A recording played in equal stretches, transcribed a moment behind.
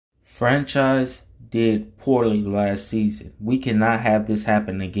franchise did poorly last season. We cannot have this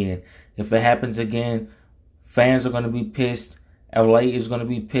happen again. If it happens again, fans are going to be pissed. LA is going to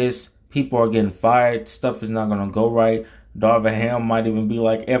be pissed. People are getting fired. Stuff is not going to go right. Darvin Ham might even be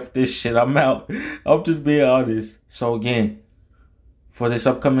like, F this shit, I'm out. I'm just being honest. So again, for this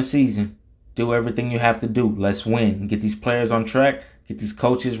upcoming season, do everything you have to do. Let's win. Get these players on track. Get these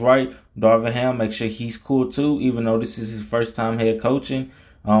coaches right. Darvin Ham, make sure he's cool too, even though this is his first time head coaching.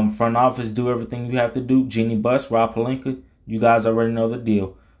 Front office, do everything you have to do. Jeannie Buss, Rob Pelinka, you guys already know the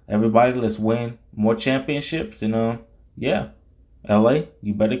deal. Everybody, let's win more championships. And yeah, LA,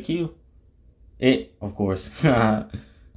 you better cue it, of course.